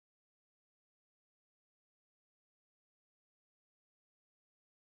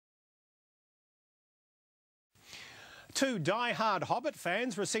Two die-hard Hobbit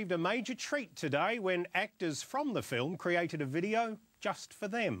fans received a major treat today when actors from the film created a video just for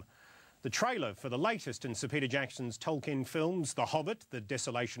them. The trailer for the latest in Sir Peter Jackson's Tolkien films, The Hobbit, The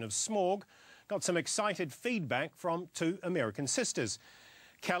Desolation of Smaug, got some excited feedback from two American sisters.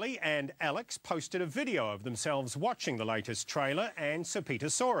 Kellie and Alex posted a video of themselves watching the latest trailer, and Sir Peter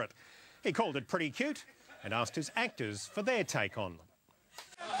saw it. He called it pretty cute and asked his actors for their take on them.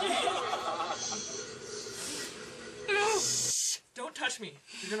 Don't touch me.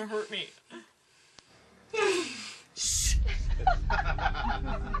 You're gonna hurt me.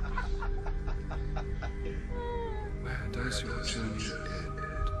 Where does your journey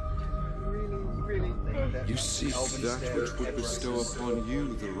end? You seek that which would bestow upon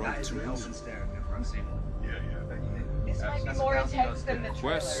you the right to rule. This might be more intense than the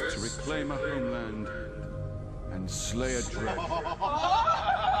Quest to reclaim a homeland and slay a dragon. Oh my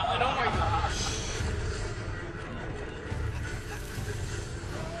gosh.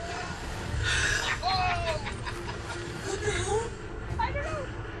 I don't know.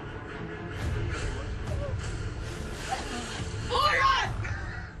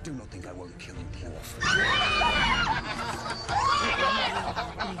 Do not think I won't kill you, dwarf.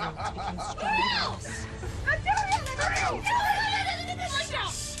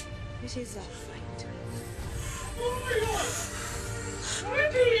 It is our fight. Oh my god!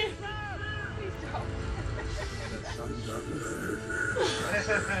 Wendy!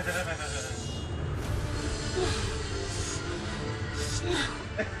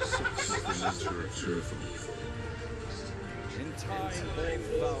 Please In time,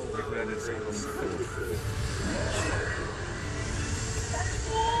 all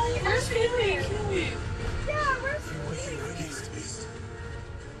Where's Billy? Yeah, where's Billy?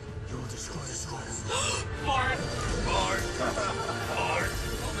 You'll destroy us all. Bart! Bart! Bart!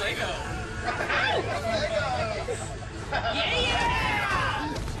 Oh, Lego!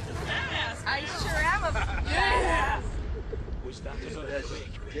 Yeah! Badass! I sure am a Yeah! That's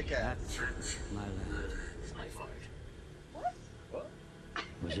my land. It's my fault.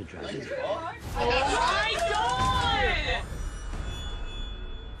 Was a dragon. Oh my god!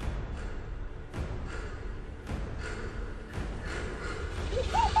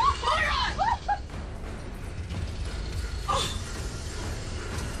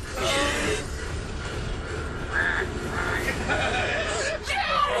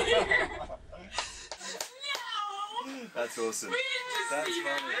 That's awesome. That's funny.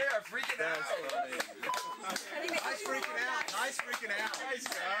 Yeah, freaking out. That's funny. Nice freaking out. Nice freaking out. Nice,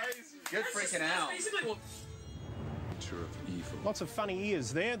 guys. Good freaking out. of evil. Lots of funny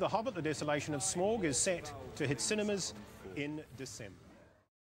ears there. The Hobbit, The Desolation of Smaug is set to hit cinemas in December.